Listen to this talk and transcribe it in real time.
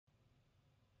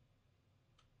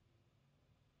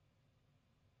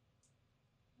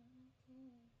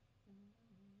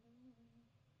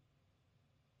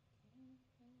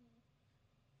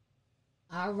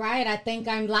All right, I think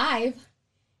I'm live.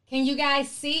 Can you guys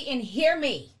see and hear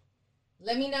me?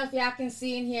 Let me know if y'all can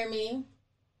see and hear me.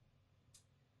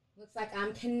 Looks like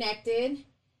I'm connected.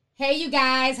 Hey, you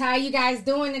guys, how are you guys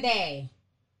doing today?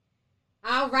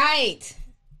 All right.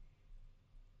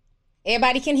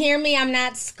 Everybody can hear me. I'm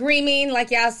not screaming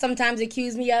like y'all sometimes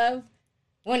accuse me of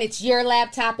when it's your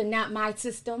laptop and not my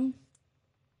system.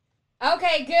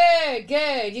 Okay,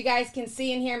 good. You guys can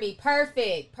see and hear me.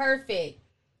 Perfect.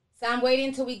 So I'm waiting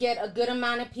until we get a good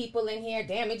amount of people in here.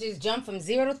 Damn, it just jumped from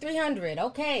 0 to 300.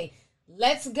 Okay,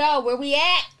 let's go. Where we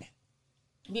at?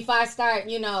 Before I start, I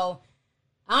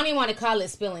don't even want to call it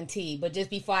spilling tea, but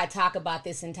just before I talk about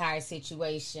this entire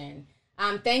situation.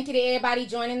 Thank you to everybody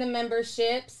joining the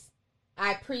memberships.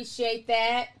 I appreciate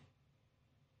that.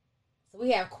 So we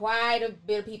have quite a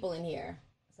bit of people in here.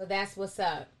 So that's what's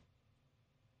up.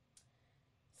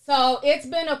 So it's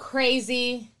been a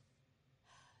crazy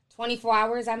 24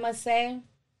 hours, I must say.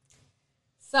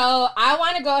 So I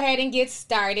want to go ahead and get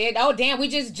started. Oh, damn, we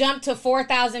just jumped to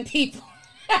 4,000 people.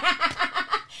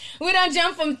 We done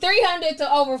jumped from 300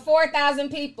 to over 4,000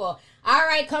 people. All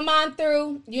right, come on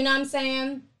through. You know what I'm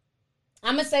saying?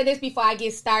 I'm going to say this before I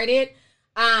get started.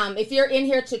 If you're in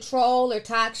here to troll or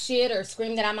talk shit or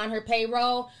scream that I'm on her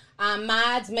payroll,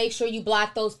 mods, make sure you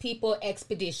block those people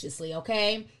expeditiously,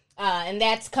 okay? And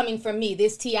that's coming from me,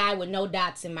 this TI with no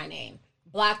dots in my name.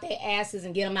 Block their asses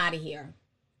and get them out of here.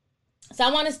 So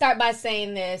I want to start by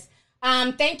saying this.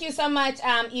 Thank you so much,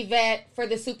 Yvette, for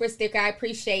the super sticker. I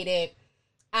appreciate it.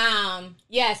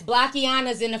 Yes,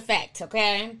 Blockiana's in effect,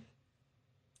 okay?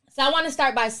 So I want to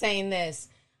start by saying this.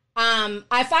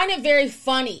 I find it very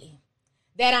funny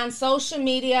that on social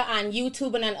media, on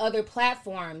YouTube, and on other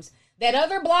platforms, that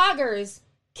other bloggers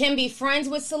can be friends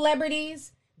with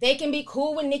celebrities. They can be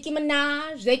cool with Nicki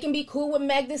Minaj. They can be cool with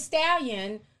Meg Thee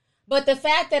Stallion. But the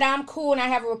fact that I'm cool and I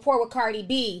have a rapport with Cardi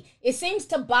B, it seems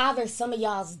to bother some of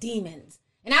y'all's demons.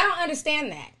 And I don't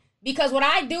understand that. Because what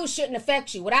I do shouldn't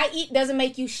affect you. What I eat doesn't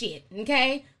make you shit,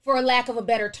 okay? For a lack of a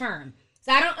better term.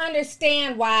 So I don't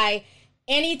understand why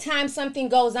anytime something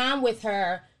goes on with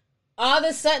her, all of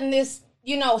a sudden this,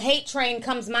 hate train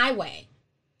comes my way.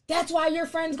 That's why your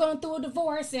friend's going through a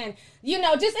divorce. And,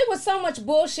 just it was so much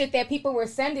bullshit that people were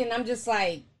sending. I'm just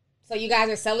like, so you guys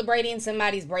are celebrating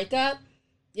somebody's breakup?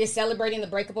 You're celebrating the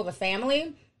breakup of a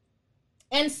family?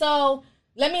 And so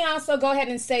let me also go ahead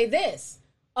and say this.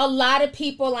 A lot of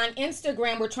people on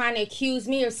Instagram were trying to accuse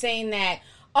me of saying that,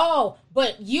 oh,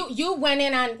 but you went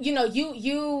in on,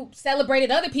 you celebrated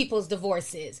other people's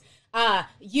divorces.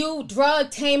 You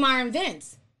drugged Tamar and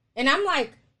Vince. And I'm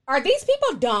like, are these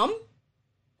people dumb?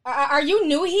 Are you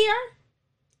new here?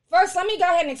 First, let me go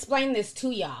ahead and explain this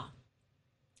to y'all.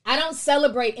 I don't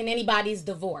celebrate in anybody's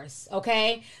divorce,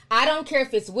 okay? I don't care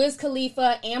if it's Wiz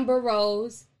Khalifa, Amber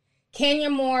Rose,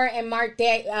 Kenya Moore, and Mark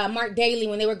Daly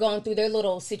when they were going through their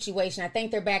little situation. I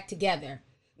think they're back together,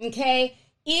 okay?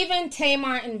 Even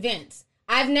Tamar and Vince.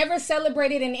 I've never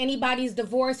celebrated in anybody's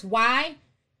divorce. Why?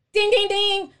 Ding, ding,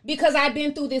 ding. Because I've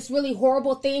been through this really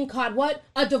horrible thing called what?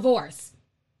 A divorce.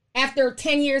 After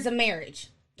 10 years of marriage.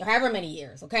 Or however many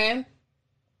years, okay?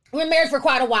 We were married for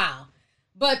quite a while.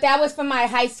 But that was for my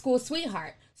high school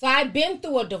sweetheart. So I've been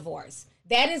through a divorce.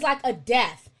 That is like a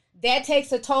death. That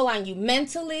takes a toll on you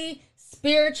mentally,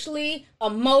 spiritually,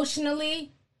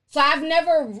 emotionally. So I've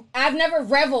never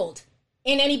reveled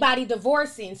in anybody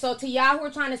divorcing. So to y'all who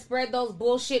are trying to spread those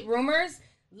bullshit rumors,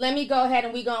 let me go ahead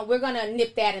and we're gonna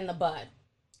nip that in the bud.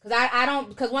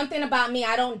 Because one thing about me,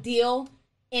 I don't deal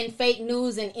in fake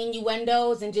news and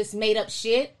innuendos and just made up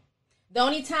shit. The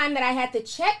only time that I had to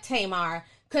check Tamar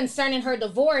concerning her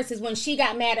divorce is when she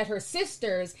got mad at her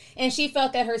sisters and she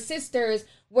felt that her sisters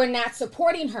were not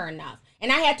supporting her enough.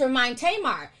 And I had to remind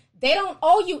Tamar, they don't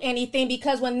owe you anything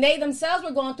because when they themselves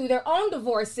were going through their own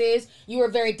divorces, you were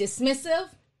very dismissive,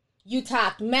 you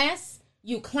talked mess,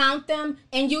 you clowned them,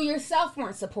 and you yourself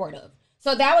weren't supportive.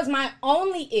 So that was my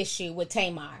only issue with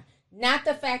Tamar, not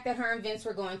the fact that her and Vince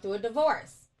were going through a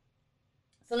divorce.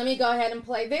 So let me go ahead and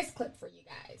play this clip for you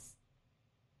guys.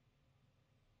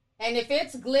 And if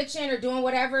it's glitching or doing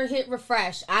whatever, hit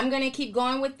refresh. I'm going to keep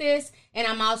going with this, and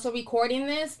I'm also recording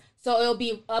this, so it'll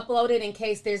be uploaded in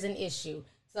case there's an issue.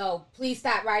 So please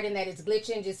stop writing that it's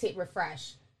glitching. Just hit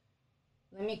refresh.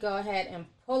 Let me go ahead and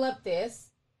pull up this.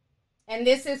 And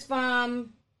this is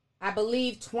from, I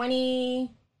believe,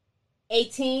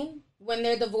 2018, when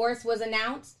their divorce was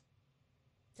announced.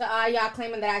 To all y'all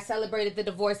claiming that I celebrated the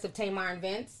divorce of Tamar and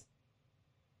Vince.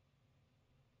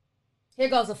 Here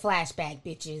goes a flashback,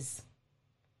 bitches.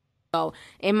 So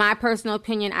in my personal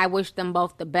opinion, I wish them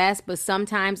both the best, but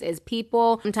sometimes as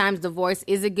people, sometimes divorce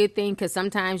is a good thing because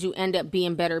sometimes you end up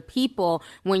being better people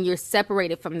when you're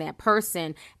separated from that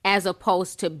person as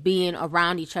opposed to being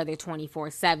around each other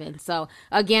 24/7. So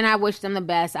again, I wish them the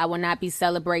best. I will not be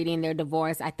celebrating their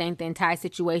divorce. I think the entire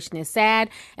situation is sad.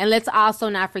 And let's also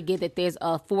not forget that there's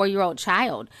a 4-year-old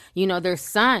child. Their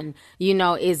son,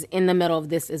 is in the middle of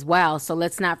this as well. So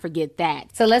let's not forget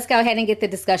that. So let's go ahead and get the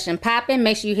discussion popping.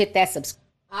 Make sure you hit that subscribe.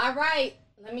 All right,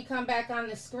 let me come back on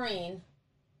the screen.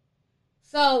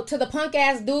 So to the punk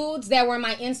ass dudes that were on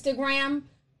my Instagram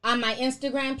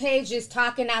page, just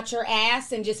talking out your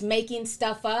ass and just making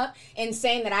stuff up and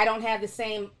saying that I don't have the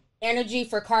same energy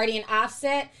for Cardi and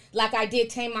Offset like I did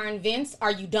Tamar and Vince.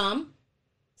 Are you dumb?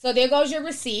 So there goes your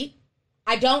receipt.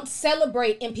 I don't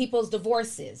celebrate in people's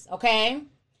divorces, okay?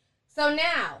 So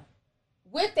now,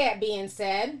 with that being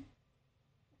said,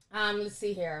 let's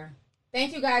see here.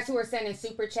 Thank you guys who are sending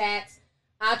super chats.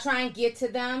 I'll try and get to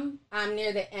them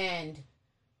near the end.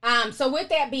 So with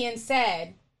that being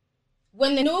said,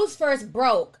 when the news first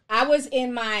broke, I was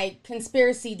in my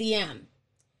conspiracy DM.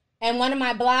 And one of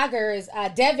my bloggers,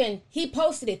 Devin, he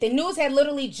posted it. The news had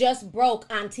literally just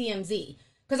broke on TMZ.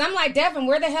 Because I'm like, Devin,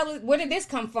 where did this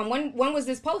come from? When was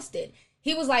this posted?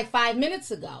 He was like 5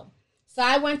 minutes ago. So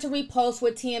I went to repost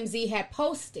what TMZ had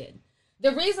posted.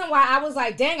 The reason why I was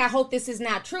like, dang, I hope this is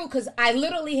not true, because I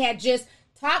literally had just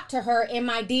talked to her in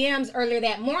my DMs earlier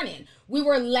that morning. We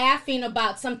were laughing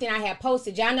about something I had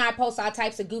posted. Y'all know I post all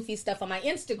types of goofy stuff on my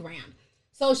Instagram.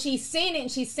 So she seen it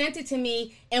and she sent it to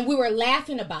me and we were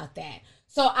laughing about that.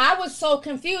 So I was so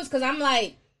confused because I'm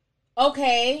like,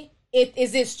 okay,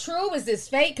 is this true? Is this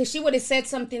fake? Because she would have said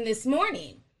something this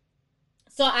morning.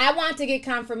 So I want to get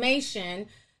confirmation.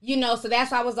 So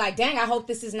that's why I was like, dang, I hope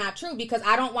this is not true because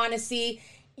I don't want to see,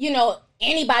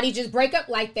 anybody just break up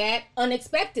like that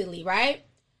unexpectedly, right?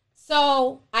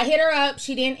 So I hit her up.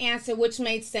 She didn't answer, which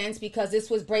made sense because this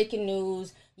was breaking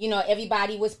news.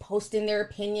 Everybody was posting their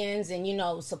opinions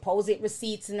and, supposed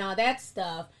receipts and all that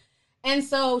stuff. And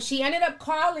so she ended up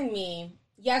calling me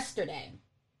yesterday.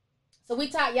 So we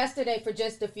talked yesterday for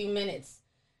just a few minutes.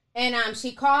 And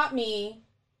she called me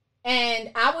and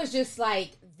I was just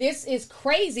like, this is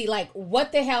crazy. Like,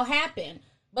 what the hell happened?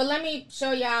 But let me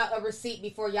show y'all a receipt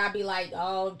before y'all be like,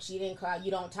 oh, she didn't call.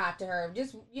 You don't talk to her.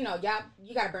 Just, y'all,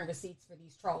 you got to bring receipts for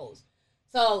these trolls.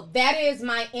 So that is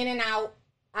my in and out,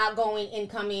 outgoing,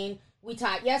 incoming. We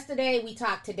talked yesterday. We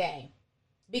talked today.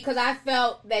 Because I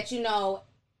felt that,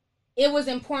 it was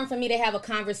important for me to have a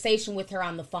conversation with her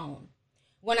on the phone.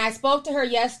 When I spoke to her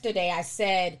yesterday, I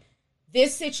said,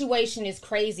 this situation is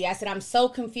crazy. I said, I'm so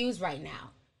confused right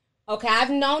now. Okay, I've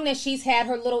known that she's had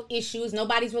her little issues.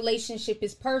 Nobody's relationship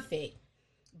is perfect.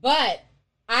 But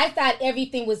I thought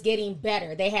everything was getting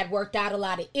better. They had worked out a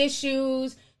lot of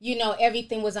issues.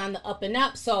 Everything was on the up and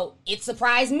up. So it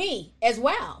surprised me as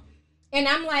well. And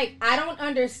I'm like, I don't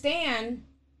understand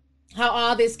how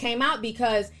all this came out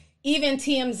because even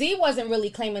TMZ wasn't really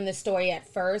claiming the story at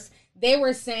first. They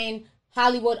were saying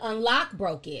Hollywood Unlocked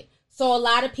broke it. So a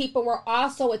lot of people were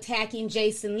also attacking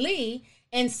Jason Lee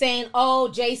and saying, oh,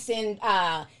 Jason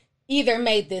either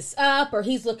made this up or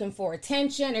he's looking for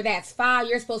attention or that's foul.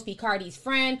 You're supposed to be Cardi's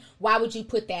friend. Why would you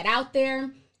put that out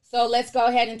there? So let's go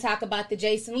ahead and talk about the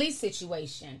Jason Lee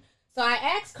situation. So I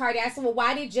asked Cardi, I said, well,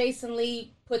 why did Jason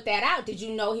Lee put that out? Did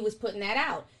you know he was putting that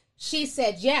out? She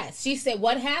said, yes. She said,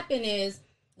 what happened is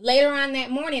later on that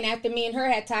morning after me and her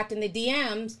had talked in the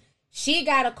DMs, she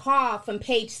got a call from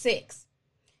Page Six.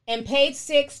 And Page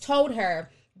Six told her,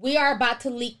 we are about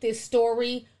to leak this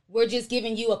story. We're just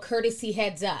giving you a courtesy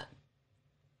heads up.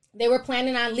 They were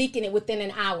planning on leaking it within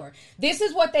an hour. This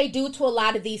is what they do to a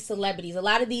lot of these celebrities, a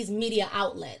lot of these media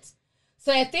outlets.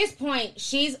 So at this point,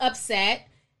 she's upset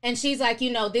and she's like,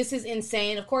 this is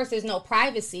insane. Of course, there's no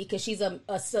privacy because she's a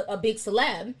big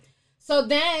celeb. So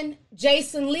then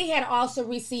Jason Lee had also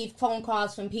received phone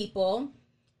calls from people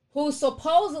who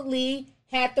supposedly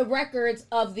had the records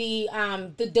of the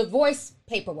divorce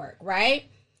paperwork, right?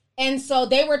 And so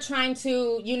they were trying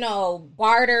to,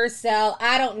 barter, sell,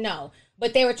 I don't know.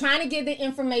 But they were trying to give the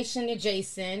information to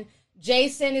Jason.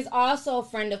 Jason is also a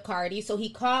friend of Cardi, so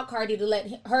he called Cardi to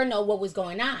let her know what was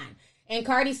going on. And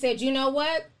Cardi said, you know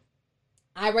what?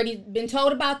 I already been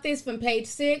told about this from Page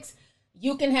Six.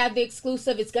 You can have the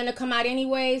exclusive. It's going to come out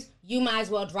anyways. You might as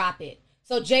well drop it.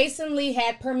 So Jason Lee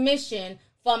had permission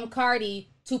from Cardi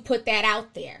to put that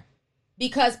out there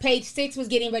because Page Six was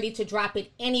getting ready to drop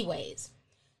it anyways.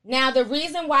 Now, the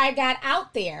reason why it got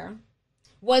out there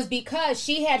was because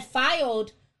she had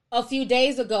filed a few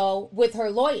days ago with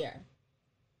her lawyer.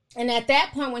 And at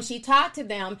that point, when she talked to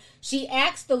them, she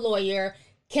asked the lawyer,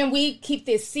 Can we keep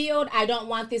this sealed? I don't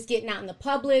want this getting out in the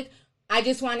public. I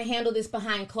just want to handle this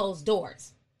behind closed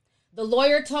doors. The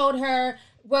lawyer told her,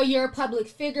 well, you're a public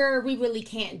figure. We really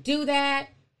can't do that.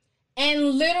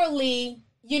 And literally,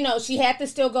 she had to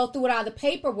still go through with all the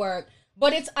paperwork.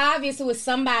 But it's obvious it was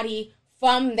somebody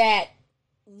from that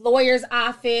lawyer's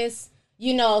office,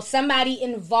 somebody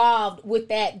involved with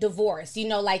that divorce,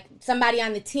 like somebody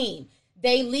on the team.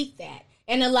 They leaked that.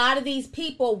 And a lot of these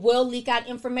people will leak out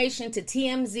information to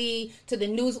TMZ, to the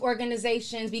news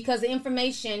organizations, because the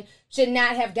information should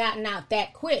not have gotten out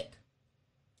that quick.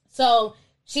 So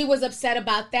she was upset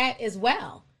about that as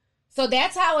well. So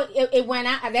that's how it went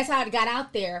out. That's how it got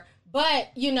out there. But,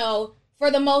 for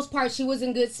the most part, she was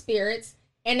in good spirits.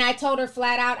 And I told her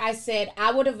flat out, I said,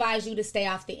 I would advise you to stay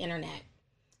off the internet.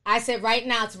 I said, right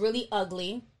now, it's really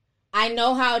ugly. I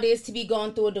know how it is to be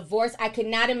going through a divorce. I could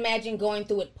not imagine going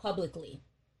through it publicly.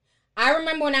 I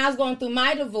remember when I was going through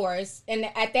my divorce, and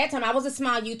at that time, I was a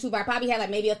small YouTuber. I probably had like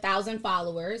maybe 1,000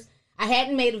 followers. I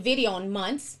hadn't made a video in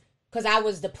months because I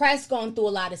was depressed, going through a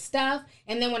lot of stuff.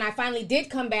 And then when I finally did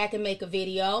come back and make a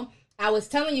video, I was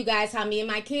telling you guys how me and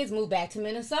my kids moved back to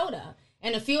Minnesota.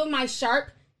 And a few of my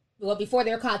before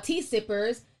they were called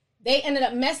T-sippers, they ended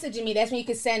up messaging me. That's when you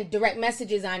could send direct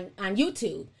messages on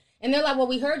YouTube. And they're like, well,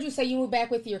 we heard you say you moved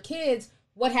back with your kids.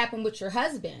 What happened with your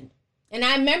husband? And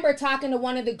I remember talking to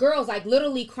one of the girls, like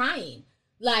literally crying.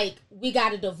 Like, we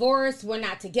got a divorce. We're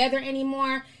not together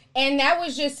anymore. And that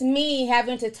was just me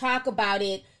having to talk about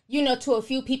it, to a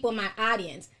few people in my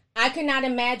audience. I could not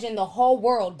imagine the whole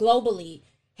world globally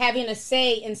having a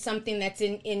say in something that's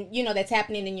that's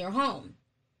happening in your home.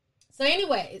 So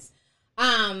anyways,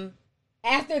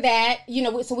 after that,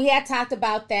 so we had talked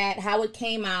about that, how it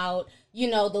came out,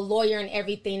 the lawyer and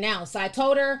everything else. So I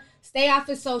told her, stay off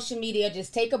of social media,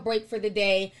 just take a break for the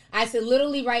day. I said,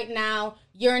 literally right now,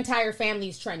 your entire family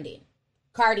is trending.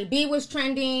 Cardi B was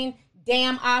trending,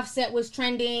 damn Offset was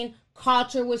trending,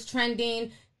 Culture was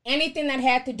trending, anything that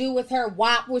had to do with her,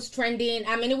 WAP was trending.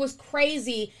 I mean, it was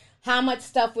crazy how much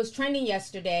stuff was trending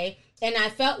yesterday. And I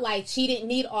felt like she didn't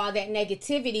need all that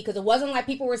negativity because it wasn't like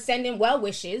people were sending well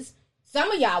wishes.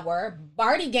 Some of y'all were.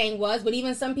 Barty Gang was, but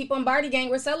even some people in Barty Gang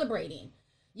were celebrating,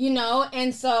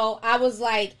 And so I was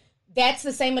like, that's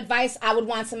the same advice I would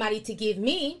want somebody to give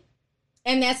me.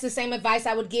 And that's the same advice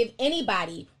I would give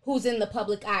anybody who's in the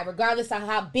public eye, regardless of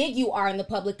how big you are in the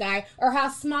public eye or how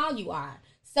small you are.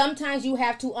 Sometimes you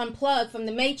have to unplug from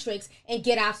the matrix and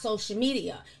get off social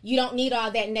media. You don't need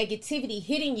all that negativity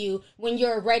hitting you when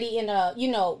you're already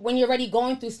when you're already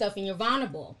going through stuff and you're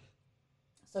vulnerable.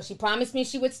 So she promised me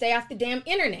she would stay off the damn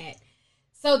internet.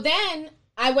 So then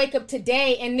I wake up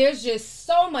today and there's just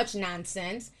so much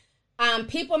nonsense.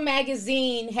 People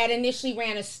Magazine had initially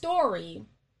ran a story.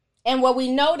 And what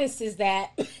we noticed is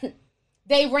that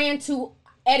they ran to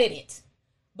edit it.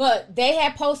 But they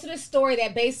had posted a story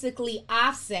that basically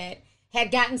Offset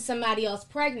had gotten somebody else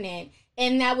pregnant.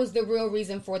 And that was the real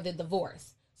reason for the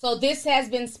divorce. So this has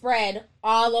been spread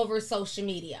all over social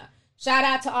media. Shout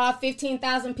out to all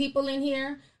 15,000 people in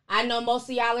here. I know most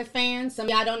of y'all are fans. Some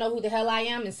of y'all don't know who the hell I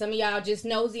am. And some of y'all are just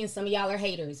nosy and some of y'all are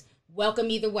haters. Welcome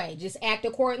either way. Just act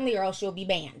accordingly or else you'll be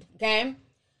banned. Okay?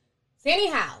 So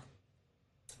anyhow.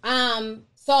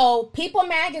 So People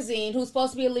Magazine, who's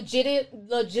supposed to be a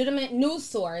legitimate news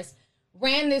source,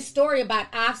 ran this story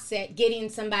about Offset getting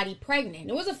somebody pregnant.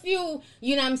 There was a few,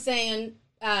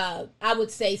 I would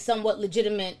say somewhat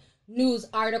legitimate news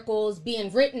articles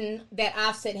being written that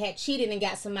Offset had cheated and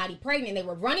got somebody pregnant. They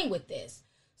were running with this.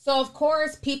 So, of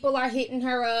course, people are hitting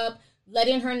her up,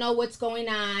 letting her know what's going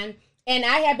on. And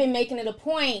I have been making it a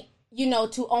point,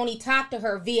 to only talk to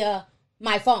her via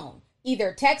my phone.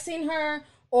 Either texting her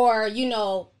or,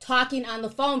 talking on the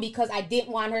phone because I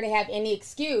didn't want her to have any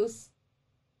excuse.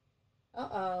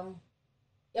 Uh-oh.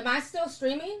 Am I still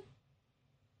streaming?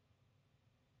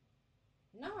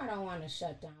 No, I don't want to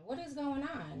shut down. What is going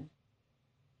on?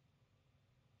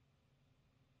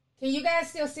 Can you guys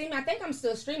still see me? I think I'm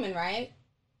still streaming, right?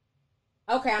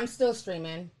 Okay, I'm still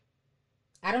streaming.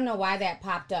 I don't know why that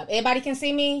popped up. Everybody can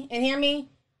see me and hear me?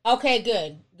 Okay,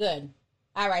 good.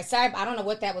 All right, sorry, I don't know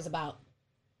what that was about.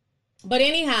 But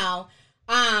anyhow,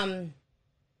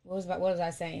 what was I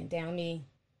saying?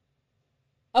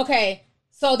 Okay,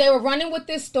 so they were running with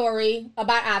this story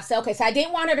about Offset. Okay, so I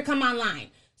didn't want her to come online.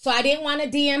 So I didn't want to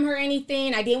DM her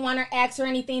anything. I didn't want her to ask her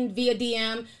anything via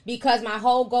DM because my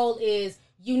whole goal is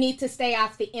you need to stay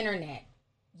off the internet.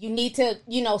 You need to,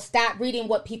 stop reading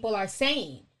what people are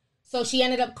saying. So she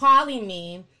ended up calling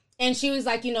me and she was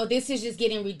like, this is just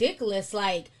getting ridiculous.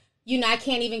 Like, I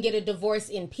can't even get a divorce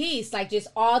in peace. Like just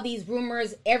all these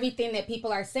rumors, everything that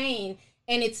people are saying,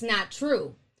 and it's not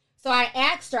true. So I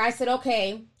asked her, I said,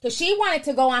 okay, because she wanted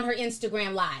to go on her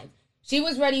Instagram live. She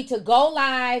was ready to go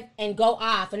live and go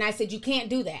off. And I said, you can't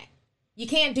do that. You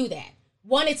can't do that.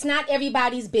 One, it's not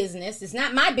everybody's business. It's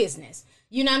not my business.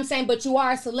 You know what I'm saying? But you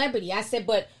are a celebrity. I said,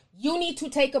 but you need to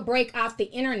take a break off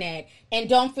the internet and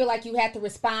don't feel like you have to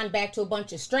respond back to a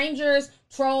bunch of strangers,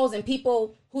 trolls, and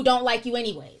people who don't like you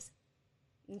anyways.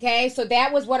 Okay? So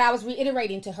that was what I was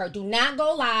reiterating to her. Do not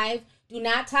go live. Do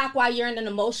not talk while you're in an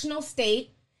emotional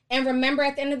state. And remember,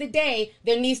 at the end of the day,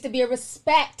 there needs to be a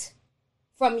respect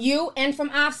from you and from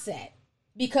Offset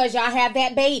because y'all have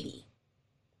that baby.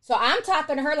 So I'm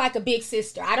talking to her like a big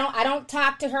sister. I don't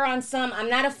talk to her on some, I'm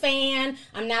not a fan.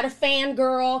 I'm not a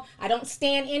fangirl. I don't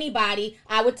stan anybody.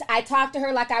 I talk to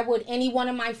her like I would any one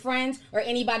of my friends or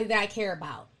anybody that I care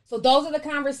about. So those are the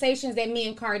conversations that me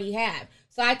and Cardi have.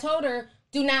 So I told her,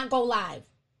 do not go live.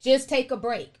 Just take a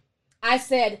break. I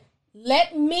said,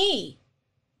 let me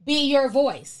be your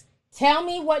voice. Tell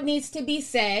me what needs to be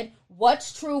said,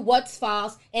 what's true, what's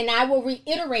false, and I will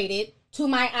reiterate it to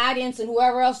my audience and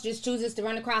whoever else just chooses to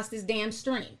run across this damn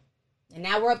stream. And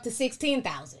now we're up to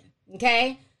 16,000,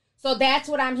 okay? So that's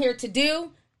what I'm here to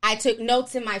do. I took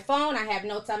notes in my phone. I have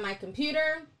notes on my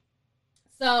computer.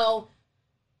 So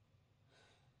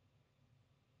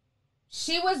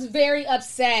she was very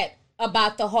upset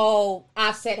about the whole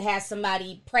Offset has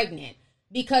somebody pregnant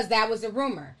because that was a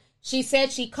rumor. She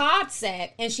said she called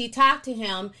Set and she talked to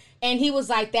him and he was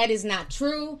like, that is not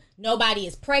true. Nobody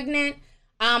is pregnant.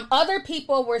 Other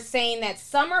people were saying that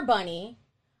Summer Bunny,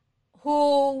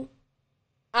 who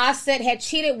Offset had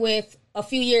cheated with a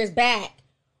few years back,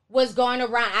 was going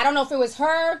around. I don't know if it was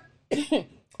her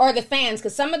or the fans,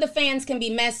 because some of the fans can be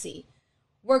messy.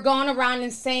 Were going around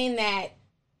and saying that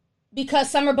because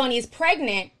Summer Bunny is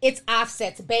pregnant, it's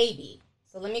Offset's baby.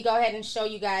 So let me go ahead and show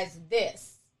you guys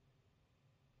this.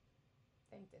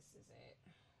 I think this is it.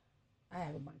 I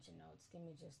have a bunch of notes. Give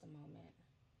me just a moment.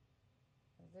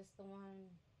 Is this the one?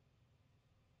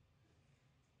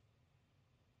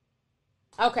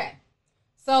 Okay.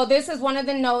 So this is one of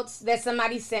the notes that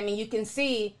somebody sent me. You can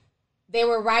see they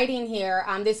were writing here.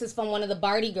 This is from one of the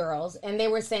Barty girls. And they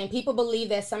were saying people believe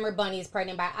that Summer Bunny is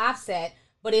pregnant by Offset,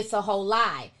 but it's a whole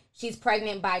lie. She's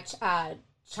pregnant by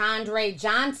Chandra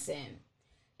Johnson.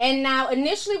 And now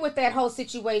initially with that whole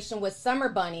situation with Summer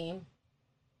Bunny,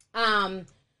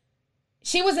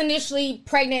 she was initially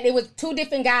pregnant. It was two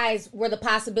different guys were the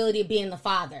possibility of being the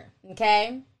father.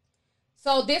 Okay.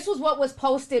 So this was what was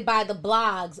posted by the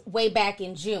blogs way back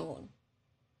in June.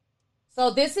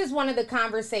 So this is one of the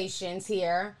conversations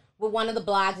here with one of the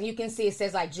blogs. And you can see it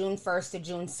says like June 1st to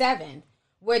June 7th,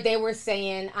 where they were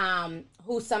saying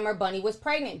who Summer Bunny was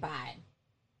pregnant by.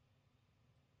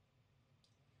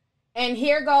 And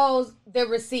here goes the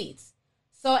receipts.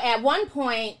 So at one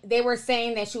point, they were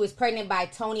saying that she was pregnant by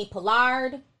Tony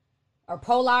Pollard.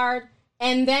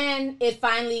 And then it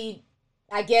finally,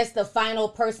 I guess the final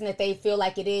person that they feel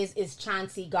like it is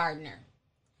Chauncey Gardner.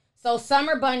 So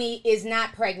Summer Bunny is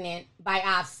not pregnant by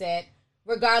Offset,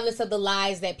 regardless of the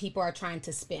lies that people are trying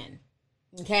to spin.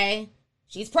 Okay?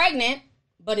 She's pregnant,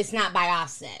 but it's not by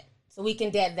Offset. So we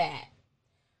can dead that.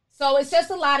 So it's just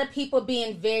a lot of people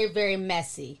being very, very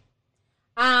messy.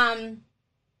 I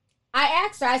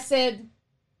asked her, I said,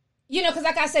 because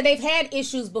like I said, they've had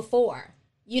issues before.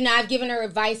 I've given her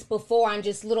advice before on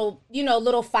just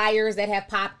little fires that have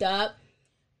popped up.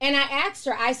 And I asked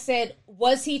her, I said,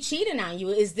 was he cheating on you?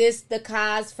 Is this the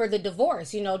cause for the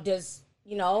divorce?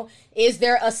 Is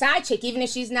there a side chick? Even if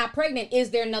she's not pregnant,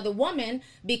 is there another woman?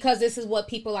 Because this is what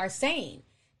people are saying.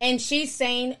 And she's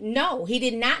saying, no, he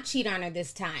did not cheat on her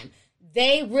this time.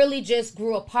 They really just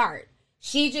grew apart.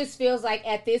 She just feels like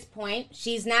at this point,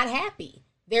 she's not happy.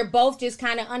 They're both just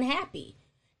kind of unhappy.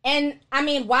 And I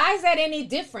mean, why is that any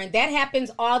different? That happens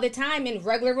all the time in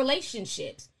regular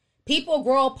relationships. People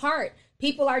grow apart.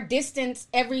 People are distanced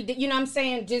every day.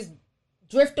 Just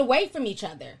drift away from each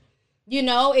other.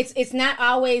 It's not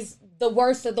always the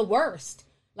worst of the worst.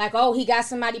 Like, oh, he got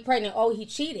somebody pregnant. Oh, he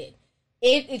cheated.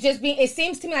 It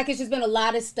seems to me like it's just been a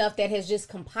lot of stuff that has just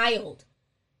compiled.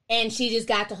 And she just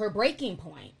got to her breaking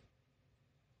point.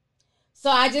 So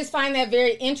I just find that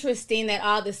very interesting that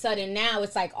all of a sudden now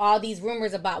it's like all these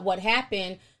rumors about what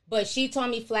happened. But she told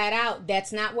me flat out,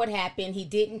 that's not what happened. He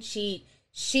didn't cheat.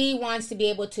 She wants to be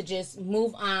able to just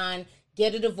move on,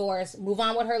 get a divorce, move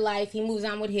on with her life. He moves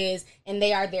on with his, and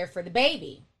they are there for the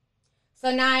baby.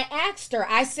 So now I asked her,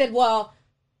 I said, well,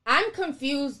 I'm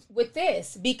confused with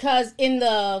this because in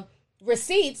the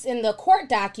receipts, in the court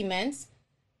documents,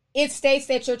 it states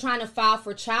that you're trying to file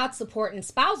for child support and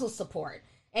spousal support.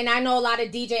 And I know a lot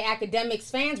of DJ Academics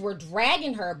fans were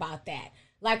dragging her about that.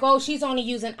 Like, oh, she's only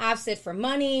using Offset for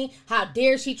money. How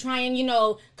dare she try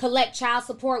and, collect child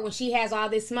support when she has all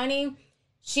this money?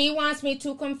 She wants me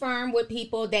to confirm with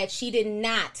people that she did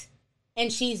not,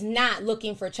 and she's not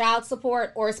looking for child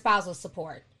support or spousal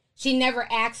support. She never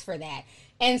asked for that.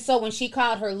 And so when she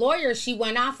called her lawyer, she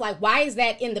went off like, why is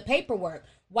that in the paperwork?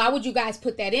 Why would you guys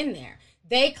put that in there?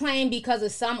 They claim because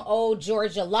of some old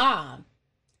Georgia law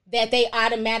that they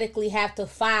automatically have to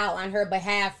file on her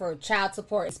behalf for child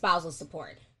support and spousal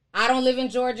support. I don't live in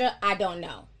Georgia. I don't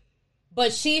know.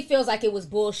 But she feels like it was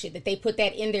bullshit that they put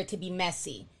that in there to be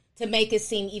messy, to make it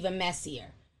seem even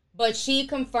messier. But she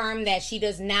confirmed that she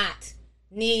does not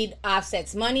need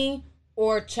Offset's money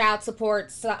or child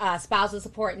support, spousal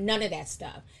support, none of that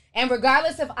stuff. And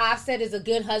regardless if Offset is a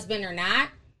good husband or not,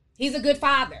 he's a good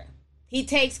father. He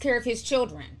takes care of his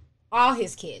children, all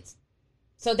his kids.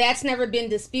 So that's never been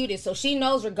disputed. So she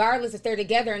knows regardless if they're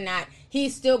together or not,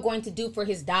 he's still going to do for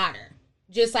his daughter,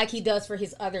 just like he does for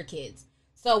his other kids.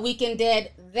 So we can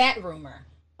dead that rumor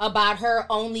about her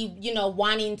only,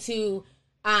 wanting to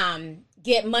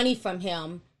get money from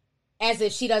him as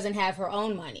if she doesn't have her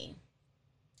own money.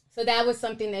 So that was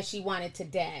something that she wanted to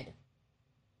dead.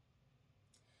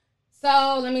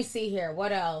 So let me see here.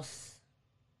 What else?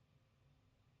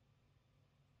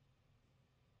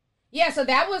 Yeah, so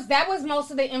that was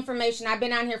most of the information. I've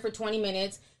been on here for 20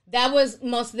 minutes. That was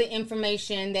most of the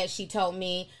information that she told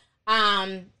me.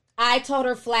 I told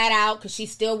her flat out, because she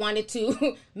still wanted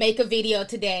to make a video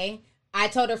today. I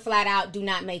told her flat out, do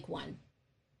not make one.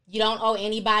 You don't owe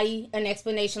anybody an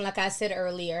explanation, like I said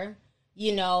earlier.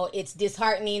 It's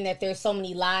disheartening that there's so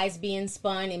many lies being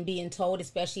spun and being told,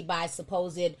 especially by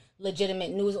supposed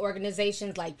legitimate news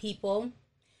organizations like People.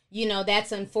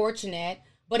 That's unfortunate.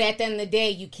 But at the end of the day,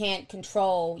 you can't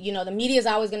control, the media is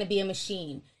always going to be a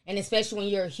machine. And especially when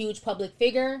you're a huge public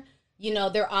figure,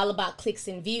 they're all about clicks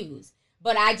and views.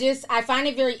 But I find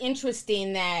it very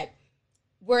interesting that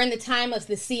we're in the time of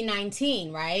the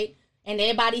C-19, right? And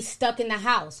everybody's stuck in the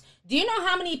house. Do you know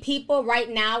how many people right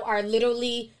now are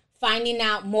literally finding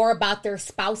out more about their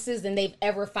spouses than they've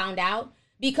ever found out?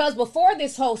 Because before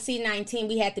this whole C-19,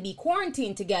 we had to be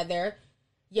quarantined together.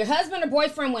 Your husband or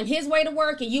boyfriend went his way to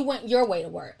work and you went your way to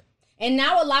work. And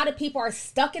now a lot of people are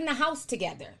stuck in the house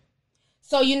together.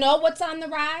 So you know what's on the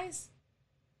rise?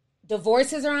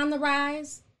 Divorces are on the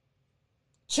rise.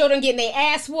 Children getting their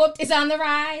ass whooped is on the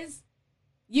rise.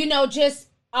 Just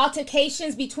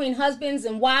altercations between husbands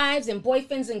and wives and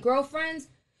boyfriends and girlfriends.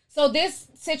 So this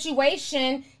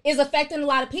situation is affecting a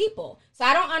lot of people. So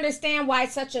I don't understand why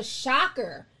it's such a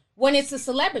shocker when it's a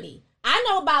celebrity. I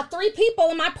know about 3 people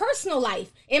in my personal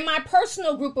life, in my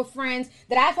personal group of friends,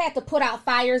 that I've had to put out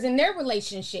fires in their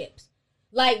relationships.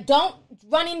 Like, don't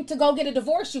run in to go get a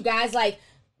divorce, you guys. Like,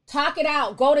 talk it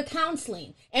out, go to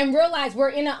counseling, and realize we're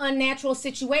in an unnatural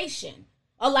situation.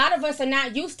 A lot of us are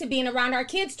not used to being around our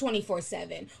kids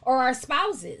 24/7 or our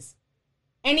spouses.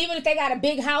 And even if they got a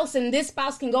big house and this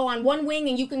spouse can go on one wing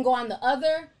and you can go on the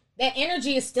other, that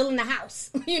energy is still in the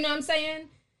house. You know what I'm saying?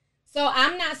 So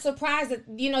I'm not surprised that,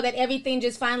 that everything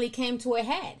just finally came to a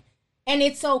head. And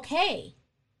it's okay.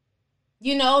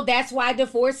 That's why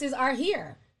divorces are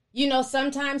here.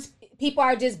 Sometimes people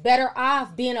are just better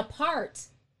off being apart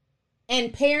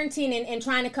and parenting and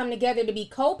trying to come together to be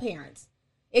co-parents.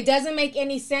 It doesn't make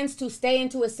any sense to stay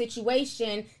into a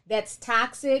situation that's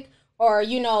toxic or,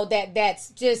 that's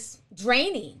just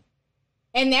draining.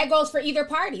 And that goes for either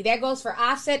party. That goes for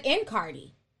Offset and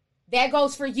Cardi. That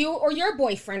goes for you or your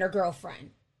boyfriend or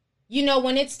girlfriend.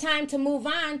 When it's time to move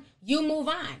on, you move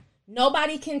on.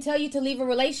 Nobody can tell you to leave a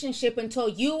relationship until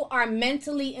you are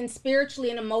mentally and spiritually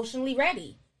and emotionally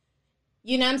ready.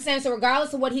 You know what I'm saying? So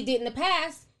regardless of what he did in the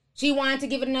past, she wanted to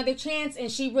give it another chance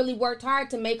and she really worked hard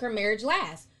to make her marriage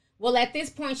last. Well, at this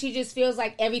point, she just feels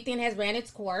like everything has ran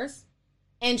its course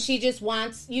and she just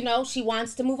wants, she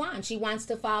wants to move on. She wants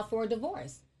to file for a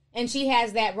divorce. And she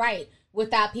has that right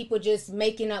without people just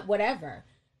making up whatever,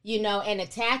 and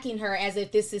attacking her as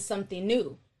if this is something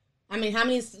new. I mean, how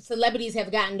many celebrities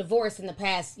have gotten divorced in the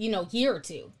past, year or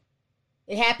two?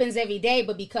 It happens every day,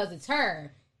 but because it's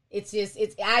her,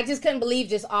 I just couldn't believe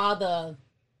just all the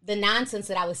nonsense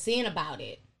that I was seeing about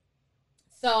it.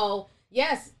 So,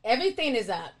 yes, everything is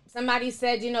up. Somebody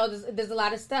said, there's a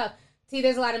lot of stuff. See,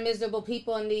 there's a lot of miserable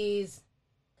people in these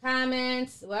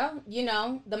comments. Well,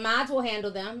 the mods will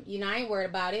handle them. I ain't worried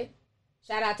about it.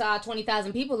 Shout out to all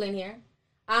 20,000 people in here.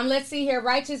 Let's see here.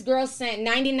 Righteous Girl sent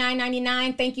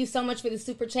 $99.99. Thank you so much for the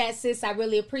super chat, sis. I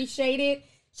really appreciate it.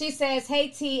 She says, hey,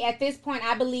 T, at this point,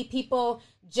 I believe people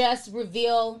just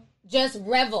revel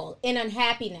in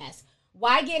unhappiness.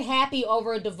 Why get happy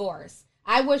over a divorce?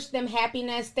 I wish them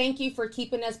happiness. Thank you for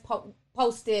keeping us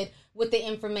posted with the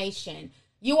information.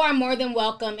 You are more than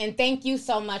welcome, and thank you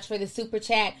so much for the super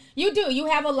chat. You do. You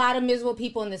have a lot of miserable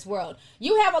people in this world.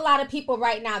 You have a lot of people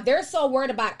right now. They're so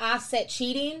worried about Offset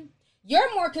cheating.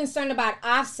 You're more concerned about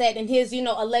Offset and his,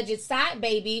 alleged side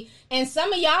baby. And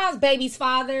some of y'all's babies'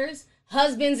 fathers,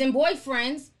 husbands, and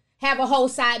boyfriends have a whole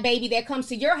side baby that comes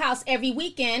to your house every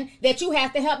weekend that you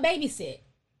have to help babysit.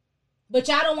 But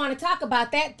y'all don't want to talk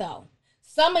about that, though.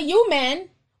 Some of you men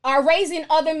are raising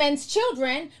other men's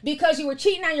children because you were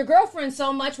cheating on your girlfriend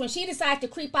so much. When she decided to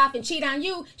creep off and cheat on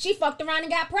you, she fucked around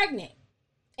and got pregnant.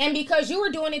 And because you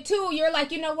were doing it too, you're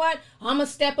like, you know what? I'm going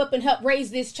to step up and help raise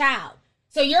this child.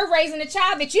 So you're raising a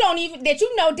child that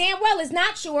you know damn well is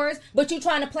not yours, but you're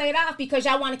trying to play it off because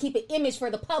y'all want to keep an image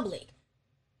for the public.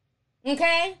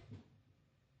 Okay?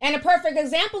 And a perfect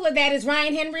example of that is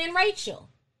Ryan Henry and Rachel.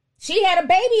 She had a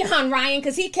baby on Ryan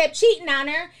because he kept cheating on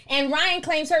her, and Ryan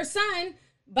claims her son,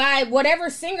 by whatever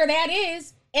singer that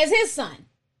is, as his son.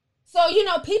 So,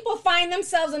 people find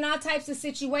themselves in all types of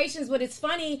situations, but it's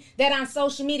funny that on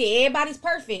social media, everybody's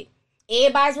perfect.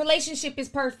 Everybody's relationship is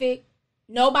perfect.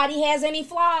 Nobody has any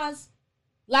flaws.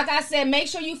 Like I said, make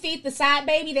sure you feed the side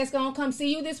baby that's going to come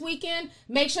see you this weekend.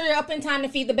 Make sure you're up in time to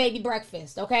feed the baby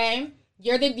breakfast, okay?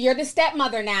 You're the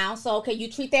stepmother now, so, okay,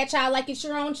 you treat that child like it's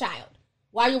your own child.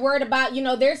 While you're worried about,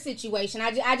 their situation.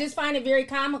 I just find it very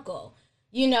comical,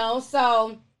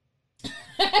 so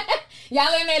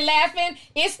y'all in there laughing.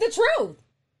 It's the truth.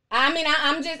 I mean,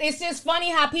 it's just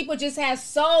funny how people just have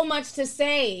so much to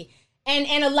say.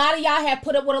 And a lot of y'all have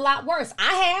put up with a lot worse.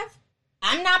 I have.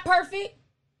 I'm not perfect.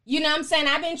 You know what I'm saying?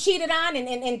 I've been cheated on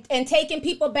and taking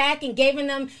people back and giving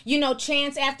them,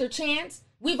 chance after chance.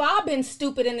 We've all been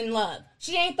stupid and in love.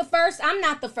 She ain't the first. I'm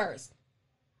not the first.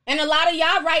 And a lot of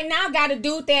y'all right now got a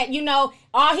dude that,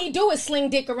 all he do is sling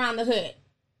dick around the hood.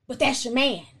 But that's your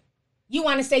man. You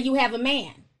want to say you have a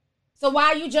man. So why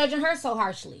are you judging her so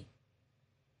harshly?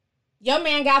 Your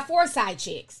man got 4 side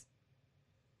chicks.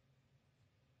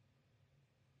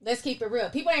 Let's keep it real.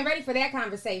 People ain't ready for that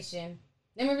conversation.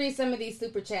 Let me read some of these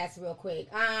super chats real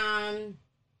quick. Ken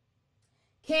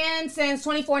sends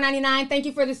 $24.99. Thank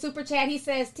you for the super chat. He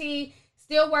says, T,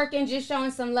 still working, just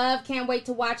showing some love. Can't wait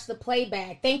to watch the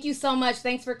playback. Thank you so much.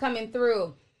 Thanks for coming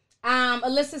through.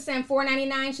 Alyssa sent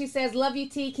 $4.99. She says, love you,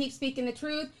 T. Keep speaking the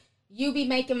truth. You be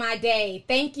making my day.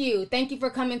 Thank you. Thank you for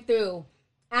coming through.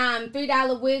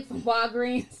 $3 wig from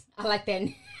Walgreens. I like that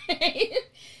name.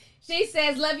 She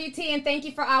says, love you, T, and thank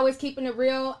you for always keeping it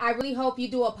real. I really hope you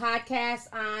do a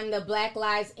podcast on the Black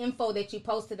Lives info that you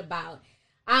posted about.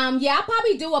 Yeah, I'll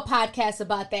probably do a podcast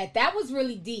about that. That was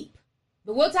really deep.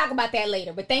 But we'll talk about that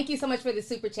later. But thank you so much for the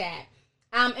super chat.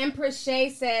 Empress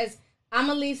Shay says, I'm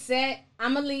a leave set.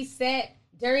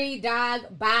 Dirty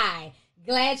dog, bye.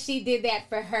 Glad she did that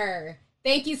for her.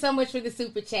 Thank you so much for the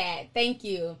super chat. Thank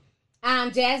you.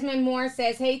 Jasmine Moore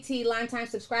says, hey T, longtime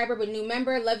subscriber but new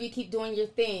member. Love you. Keep doing your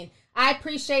thing. I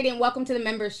appreciate it and welcome to the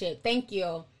membership. Thank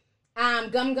you.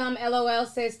 Gum Gum LOL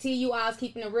says, T, you alls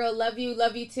keeping it real. Love you.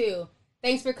 Love you too.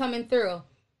 Thanks for coming through.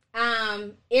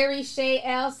 Aries Shay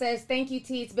L says, thank you,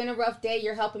 T. It's been a rough day.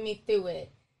 You're helping me through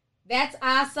it. That's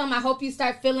awesome. I hope you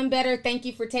start feeling better. Thank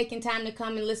you for taking time to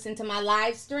come and listen to my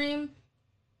live stream.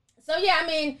 So yeah, I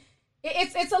mean,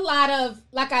 it's a lot of,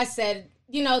 like I said,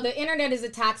 the internet is a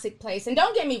toxic place. And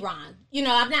don't get me wrong.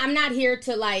 I'm not here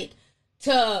to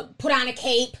put on a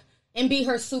cape and be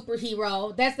her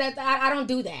superhero. I don't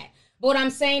do that. But what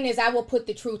I'm saying is I will put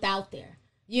the truth out there.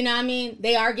 You know what I mean?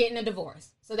 They are getting a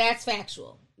divorce. So that's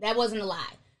factual. That wasn't a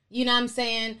lie. You know what I'm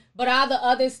saying? But all the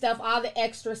other stuff, all the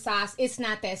extra sauce, it's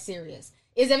not that serious.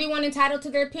 Is everyone entitled to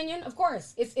their opinion? Of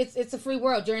course. It's a free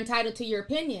world. You're entitled to your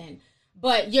opinion.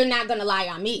 But you're not going to lie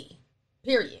on me.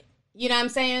 Period. You know what I'm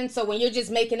saying? So when you're just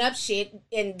making up shit,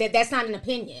 and that's not an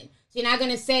opinion. So you're not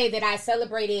going to say that I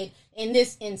celebrated in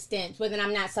this instance, but then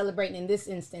I'm not celebrating in this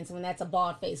instance when that's a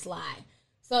bald-faced lie.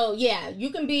 So yeah, you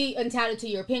can be entitled to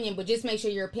your opinion, but just make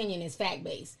sure your opinion is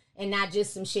fact-based and not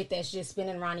just some shit that's just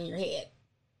spinning around in your head.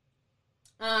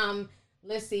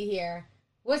 Let's see here.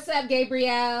 What's up,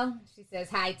 Gabrielle? She says,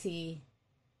 hi, T.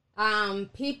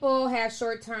 People have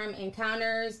short-term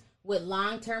encounters with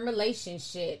long-term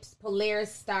relationships.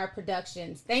 Polaris Star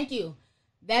Productions. Thank you.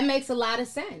 That makes a lot of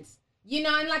sense.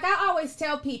 And like I always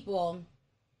tell people,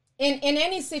 in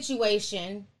any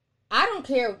situation, I don't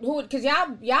care who, because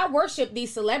y'all worship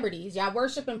these celebrities. Y'all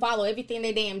worship and follow everything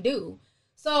they damn do.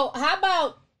 So how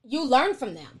about you learn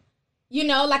from them?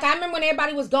 Like I remember when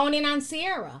everybody was going in on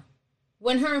Ciara.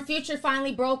 When her and Future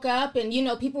finally broke up and,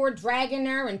 people were dragging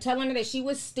her and telling her that she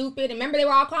was stupid. And remember, they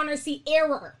were all calling her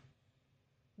Ciara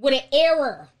with an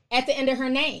error at the end of her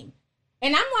name.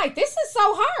 And I'm like, this is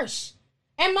so harsh.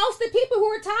 And most of the people who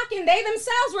were talking, they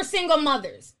themselves were single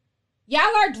mothers.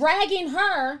 Y'all are dragging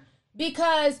her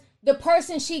because the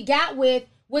person she got with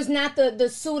was not the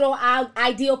pseudo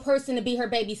ideal person to be her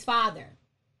baby's father.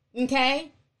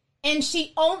 Okay? And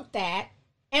she owned that.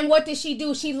 And what did she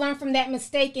do? She learned from that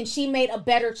mistake and she made a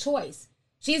better choice.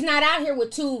 She's not out here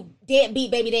with 2 deadbeat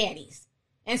baby daddies.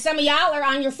 And some of y'all are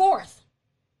on your 4th.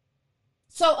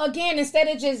 So again, instead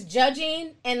of just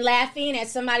judging and laughing at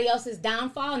somebody else's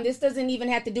downfall, and this doesn't even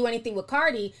have to do anything with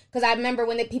Cardi, because I remember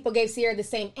when the people gave Ciara the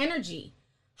same energy.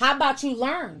 How about you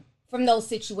learn from those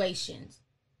situations?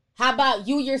 How about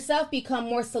you yourself become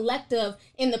more selective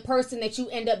in the person that you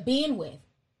end up being with?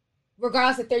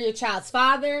 Regardless if they're your child's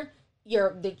father,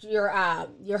 your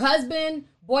husband,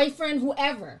 boyfriend,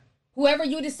 whoever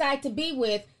you decide to be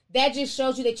with, that just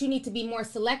shows you that you need to be more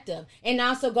selective and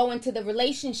also go into the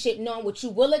relationship knowing what you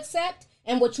will accept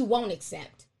and what you won't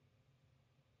accept.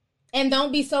 And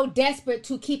don't be so desperate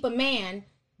to keep a man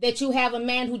that you have a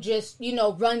man who just,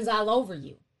 runs all over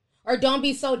you. Or don't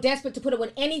be so desperate to put up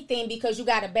with anything because you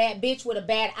got a bad bitch with a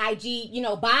bad IG,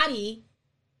 body,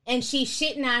 and she's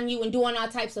shitting on you and doing all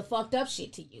types of fucked up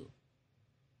shit to you.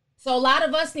 So a lot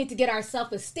of us need to get our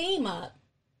self-esteem up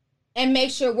and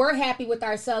make sure we're happy with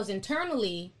ourselves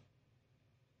internally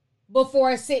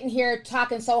before sitting here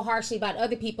talking so harshly about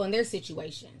other people and their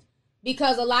situations.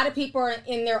 Because a lot of people are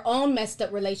in their own messed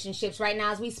up relationships right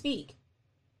now as we speak.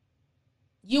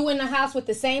 You in the house with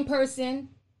the same person,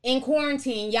 in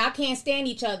quarantine, y'all can't stand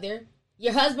each other.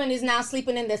 Your husband is now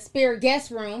sleeping in the spare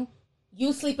guest room.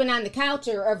 You sleeping on the couch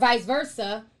or vice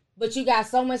versa. But you got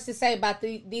so much to say about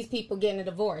these people getting a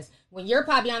divorce. When you're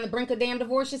probably on the brink of damn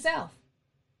divorce yourself.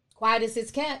 Quiet as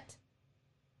it's kept.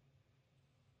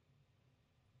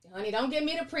 Honey, don't get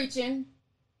me to preaching.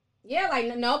 Yeah,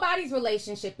 like nobody's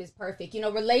relationship is perfect.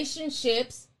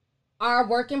 Relationships are a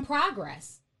work in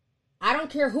progress. I don't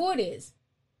care who it is.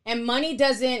 And money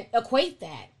doesn't equate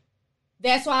that.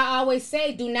 That's why I always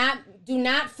say do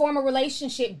not form a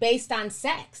relationship based on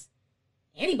sex.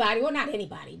 Anybody, well, not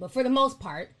anybody, but for the most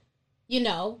part,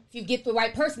 if you get the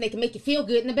right person, they can make you feel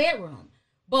good in the bedroom.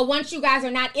 But once you guys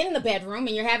are not in the bedroom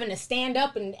and you're having to stand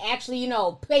up and actually,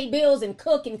 pay bills and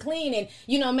cook and clean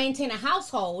and, maintain a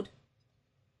household,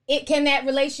 can that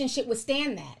relationship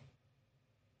withstand that?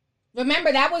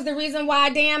 Remember, that was the reason why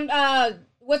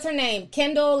what's her name?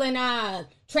 Kendall and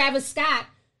Travis Scott,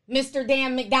 Mr.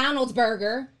 Damn McDonald's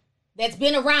burger, that's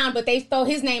been around, but they throw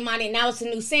his name on it. Now it's a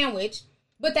new sandwich.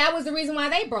 But that was the reason why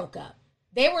they broke up.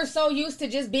 They were so used to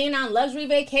just being on luxury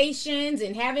vacations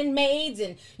and having maids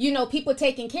and, people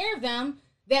taking care of them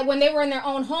that when they were in their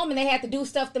own home and they had to do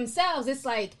stuff themselves, it's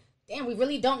like, damn, we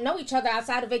really don't know each other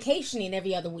outside of vacationing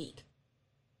every other week.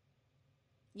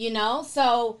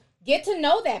 So get to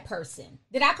know that person.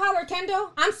 Did I call her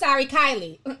Kendall? I'm sorry,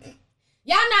 Kylie.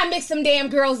 Y'all not mix some damn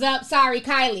girls up. Sorry,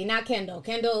 Kylie, not Kendall.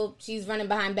 Kendall, she's running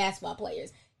behind basketball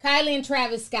players. Kylie and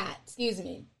Travis Scott, excuse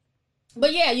me.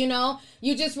 But yeah,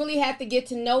 you just really have to get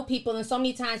to know people. And so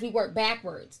many times we work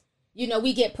backwards.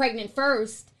 We get pregnant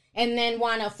first and then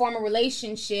want to form a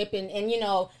relationship and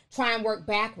try and work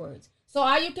backwards. So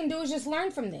all you can do is just learn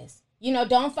from this.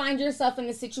 Don't find yourself in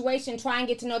the situation. Try and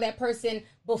get to know that person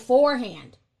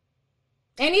beforehand.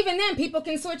 And even then, people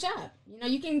can switch up.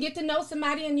 You can get to know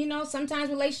somebody and, sometimes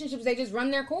relationships, they just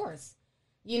run their course.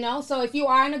 So if you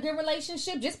are in a good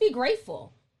relationship, just be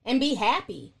grateful and be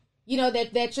happy.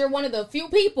 That you're one of the few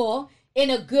people in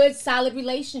a good, solid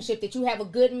relationship, that you have a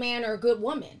good man or a good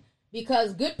woman.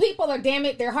 Because good people are, damn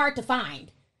it, they're hard to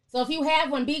find. So if you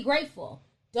have one, be grateful.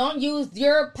 Don't use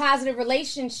your positive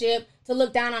relationship to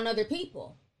look down on other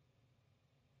people.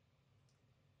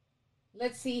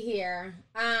 Let's see here.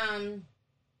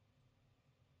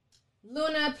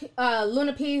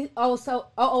 Luna P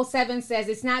 007 says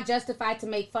it's not justified to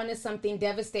make fun of something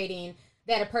devastating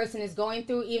that a person is going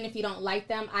through, even if you don't like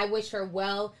them. I wish her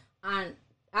well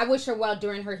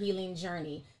during her healing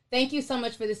journey. Thank you so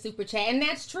much for the super chat. And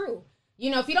that's true.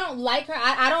 If you don't like her,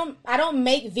 I don't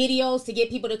make videos to get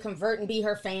people to convert and be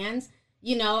her fans.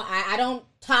 I don't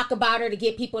talk about her to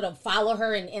get people to follow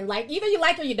her and like, either you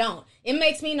like her or you don't. It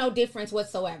makes me no difference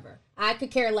whatsoever. I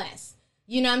could care less.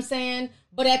 You know what I'm saying?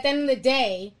 But at the end of the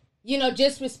day,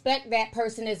 just respect that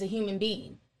person as a human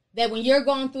being. That when you're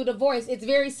going through divorce, it's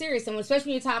very serious. And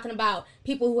especially when you're talking about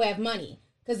people who have money.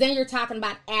 Because then you're talking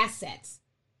about assets.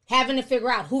 Having to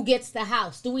figure out who gets the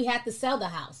house. Do we have to sell the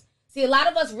house? See, a lot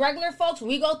of us regular folks, when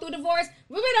we go through divorce,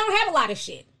 we really don't have a lot of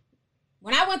shit.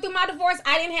 When I went through my divorce,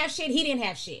 I didn't have shit. He didn't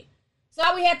have shit. So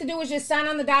all we had to do was just sign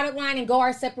on the dotted line and go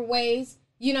our separate ways.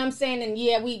 You know what I'm saying? And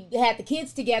yeah, we had the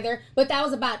kids together. But that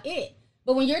was about it.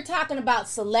 But when you're talking about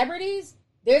celebrities,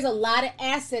 There's a lot of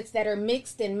assets that are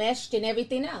mixed and meshed and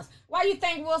everything else. Why you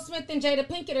think Will Smith and Jada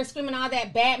Pinkett are screaming all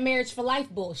that bad marriage for life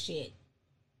bullshit?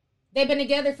 They've been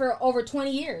together for over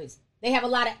 20 years. They have a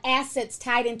lot of assets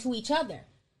tied into each other.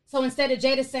 So instead of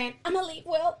Jada saying, I'm going to leave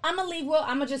Will, I'm going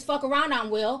to just fuck around on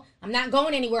Will. I'm not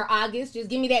going anywhere, August. Just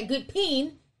give me that good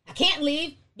peen. I can't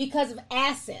leave because of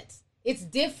assets. It's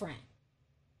different.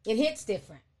 It hits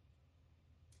different.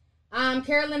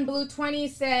 Carolyn Blue 20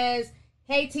 says,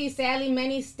 hey T, sadly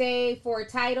many stay for a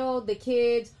title, the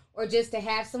kids, or just to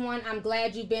have someone. I'm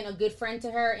glad you've been a good friend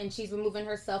to her and she's removing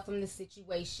herself from the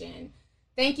situation.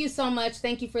 Thank you so much.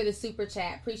 Thank you for the super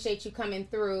chat. Appreciate you coming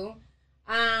through.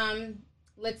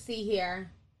 Let's see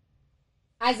here.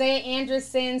 Isaiah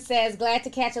Anderson says, glad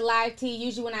to catch a live T.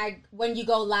 Usually when you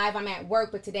go live, I'm at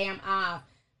work, but today I'm off.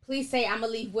 Please say I'm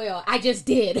going to leave Will. I just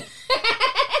did.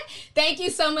 Thank you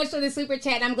so much for the super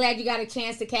chat. I'm glad you got a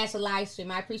chance to catch a live stream.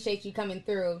 I appreciate you coming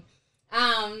through.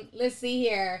 Let's see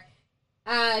here.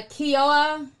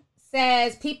 Kioa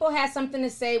says, people have something to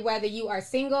say whether you are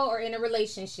single or in a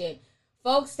relationship.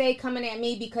 Folks stay coming at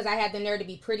me because I have the nerve to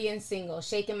be pretty and single.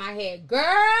 Shaking my head.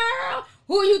 Girl,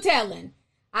 who are you telling?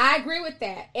 I agree with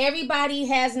that. Everybody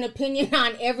has an opinion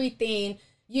on everything,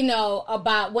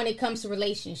 about when it comes to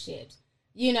relationships.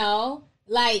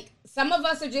 Like some of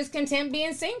us are just content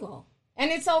being single.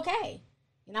 And it's okay.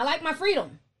 I like my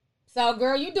freedom. So,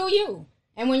 girl, you do you.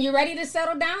 And when you're ready to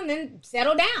settle down, then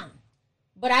settle down.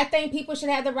 But I think people should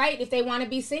have the right, if they want to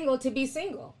be single, to be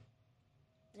single.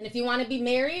 And if you want to be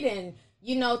married and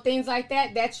things like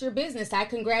that, that's your business. I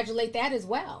congratulate that as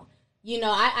well.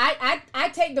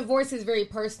 I take divorces very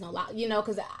personal,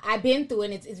 because I've been through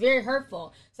it and it's very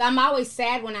hurtful. So I'm always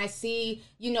sad when I see,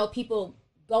 people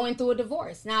going through a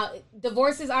divorce. Now,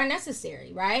 divorces are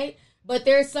necessary, right? But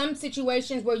there's some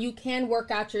situations where you can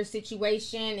work out your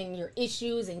situation and your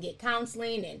issues and get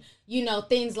counseling and,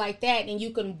 things like that. And you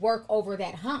can work over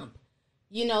that hump,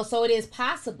 so it is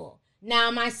possible. Now,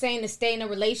 am I saying to stay in a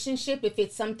relationship if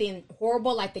it's something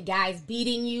horrible, like the guy's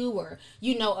beating you or,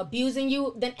 abusing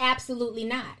you? Then absolutely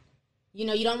not.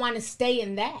 You don't want to stay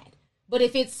in that. But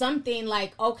if it's something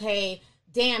like, okay,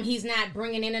 damn, he's not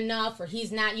bringing in enough or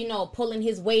he's not, pulling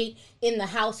his weight in the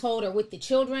household or with the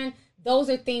children, those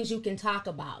are things you can talk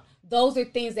about. Those are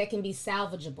things that can be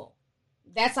salvageable.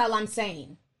 That's all I'm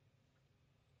saying.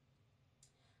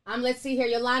 Let's see here.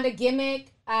 Yolanda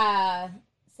Gimmick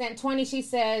sent 20. She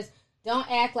says,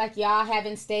 don't act like y'all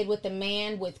haven't stayed with a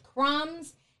man with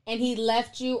crumbs and he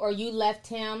left you or you left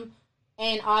him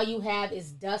and all you have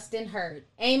is dust and hurt.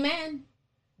 Amen.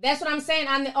 That's what I'm saying.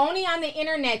 Only on the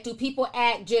internet do people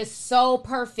act just so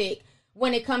perfect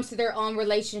when it comes to their own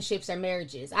relationships or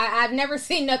marriages. I've never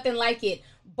seen nothing like it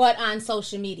but on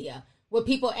social media where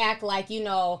people act like,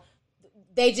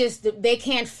 they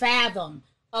can't fathom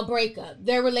a breakup.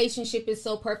 Their relationship is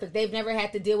so perfect. They've never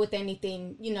had to deal with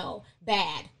anything,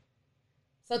 bad.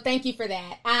 So thank you for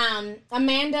that.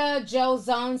 Amanda Joe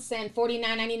Zone sent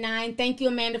 $49.99. Thank you,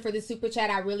 Amanda, for the super chat.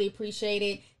 I really appreciate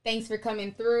it. Thanks for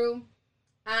coming through.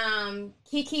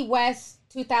 Kiki West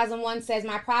 2001 says,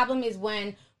 my problem is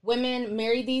when women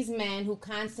marry these men who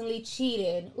constantly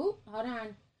cheated. Ooh, hold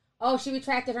on. Oh, she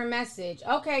retracted her message.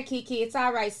 Okay, Kiki, it's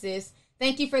all right, sis.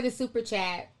 Thank you for the super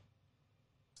chat.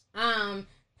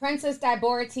 Princess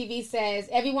Dibora TV says,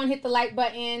 everyone hit the like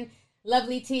button.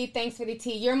 Lovely T, thanks for the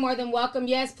tea. You're more than welcome.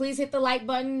 Yes, please hit the like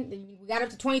button. We got up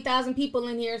to 20,000 people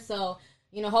in here, so,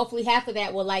 hopefully half of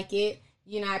that will like it.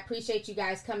 I appreciate you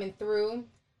guys coming through.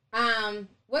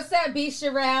 What's up, B.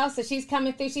 Sherelle? So she's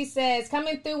coming through. She says,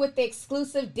 coming through with the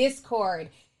exclusive Discord.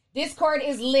 Discord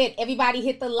is lit. Everybody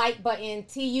hit the like button.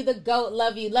 T, you the GOAT.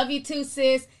 Love you. Love you too,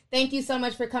 sis. Thank you so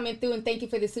much for coming through, and thank you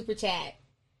for the super chat.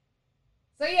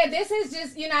 So yeah, this is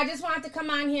just, I just wanted to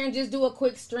come on here and just do a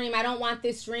quick stream. I don't want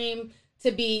this stream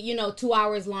to be, 2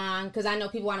 hours long because I know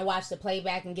people want to watch the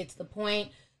playback and get to the point.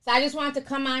 So I just wanted to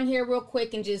come on here real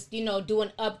quick and just, do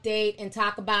an update and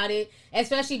talk about it,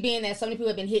 especially being that so many people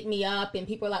have been hitting me up and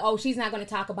people are like, oh, she's not going to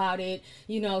talk about it.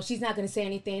 She's not going to say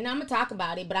anything. No, I'm going to talk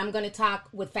about it, but I'm going to talk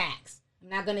with facts. I'm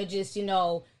not going to just,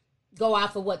 go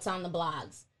off of what's on the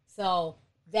blogs. So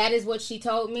that is what she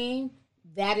told me.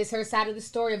 That is her side of the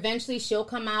story. Eventually, she'll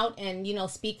come out and,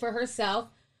 speak for herself.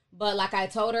 But like I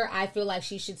told her, I feel like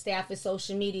she should stay off of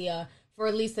social media for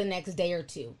at least the next day or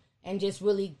two. And just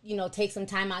really, take some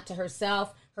time out to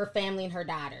herself, her family, and her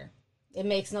daughter. It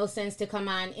makes no sense to come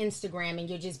on Instagram and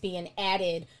you're just being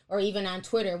added, or even on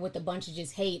Twitter with a bunch of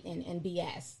just hate and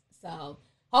BS. So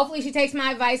hopefully she takes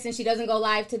my advice and she doesn't go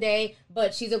live today.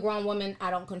 But she's a grown woman. I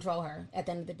don't control her at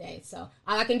the end of the day. So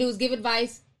all I can do is give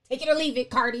advice. Take it or leave it,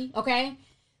 Cardi, okay?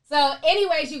 So,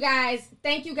 anyways, you guys,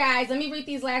 thank you guys. Let me read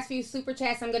these last few super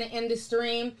chats. I'm going to end the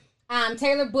stream.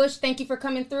 Taylor Bush, thank you for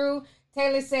coming through.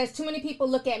 Taylor says, too many people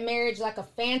look at marriage like a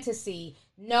fantasy.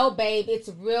 No, babe, it's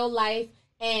real life,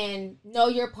 and know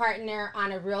your partner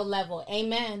on a real level.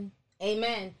 Amen.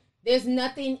 Amen. There's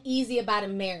nothing easy about a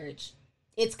marriage.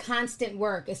 It's constant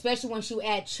work, especially once you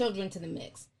add children to the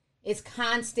mix. It's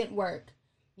constant work,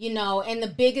 you know, and the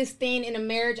biggest thing in a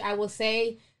marriage, I will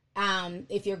say,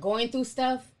 if you're going through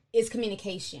stuff, is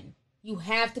communication. You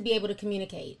have to be able to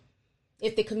communicate.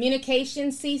 If the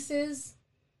communication ceases,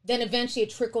 then eventually it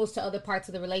trickles to other parts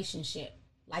of the relationship,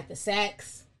 like the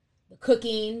sex, the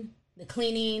cooking, the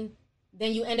cleaning.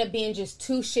 Then you end up being just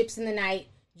two ships in the night,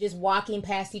 just walking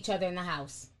past each other in the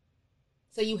house.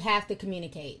 So you have to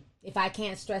communicate. If I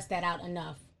can't stress that out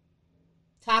enough.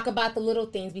 Talk about the little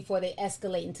things before they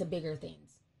escalate into bigger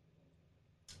things.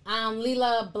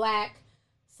 Leela Black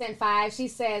sent 5. She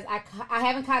says, I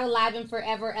haven't caught a live in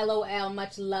forever. LOL.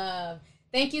 Much love.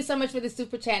 Thank you so much for the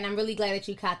super chat, and I'm really glad that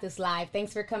you caught this live.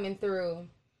 Thanks for coming through.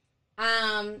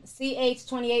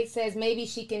 CH28 says maybe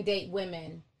she can date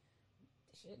women.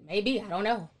 Maybe. I don't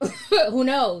know. Who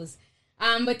knows?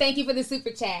 But thank you for the super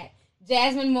chat.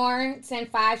 Jasmine Moore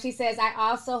sent 5. She says, I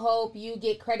also hope you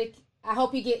get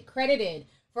credited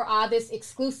for all this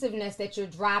exclusiveness that you're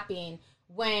dropping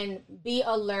when Be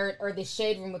Alert or the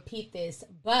Shade Room repeat this.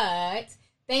 But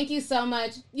thank you so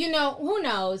much. You know, who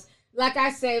knows? Like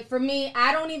I said, for me,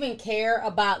 I don't even care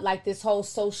about like this whole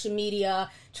social media,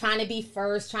 trying to be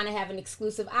first, trying to have an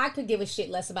exclusive. I could give a shit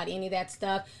less about any of that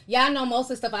stuff. Y'all know most of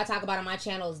the stuff I talk about on my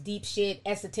channel is deep shit,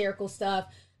 esoterical stuff.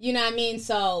 You know what I mean?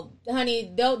 So,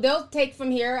 honey, they'll take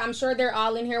from here. I'm sure they're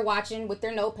all in here watching with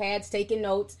their notepads, taking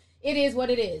notes. It is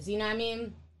what it is. You know what I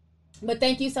mean? But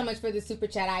thank you so much for the super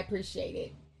chat. I appreciate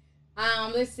it.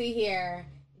 Let's see here.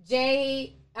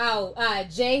 J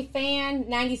Fan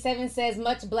 97 says,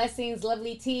 much blessings,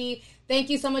 lovely tea.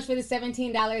 Thank you so much for the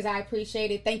 $17. I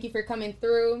appreciate it. Thank you for coming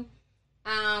through.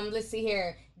 Let's see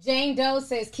here. Jane Doe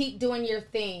says, keep doing your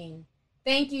thing.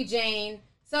 Thank you, Jane.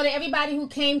 So to everybody who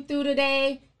came through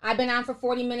today, I've been on for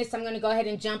 40 minutes. I'm going to go ahead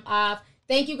and jump off.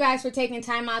 Thank you guys for taking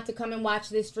time out to come and watch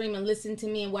this stream and listen to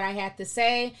me and what I had to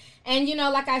say. And, you know,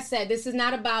 like I said, this is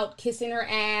not about kissing her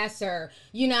ass or,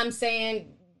 you know what I'm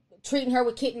saying, treating her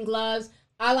with kitten gloves.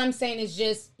 All I'm saying is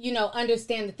just, you know,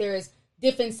 understand that there is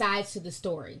different sides to the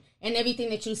story. And everything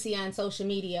that you see on social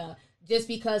media, just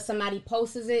because somebody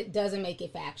posts it, doesn't make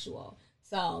it factual.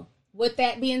 So with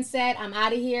that being said, I'm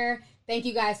out of here. Thank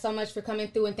you guys so much for coming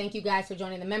through, and thank you guys for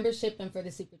joining the membership and for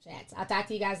the super chats. I'll talk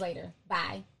to you guys later.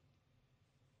 Bye.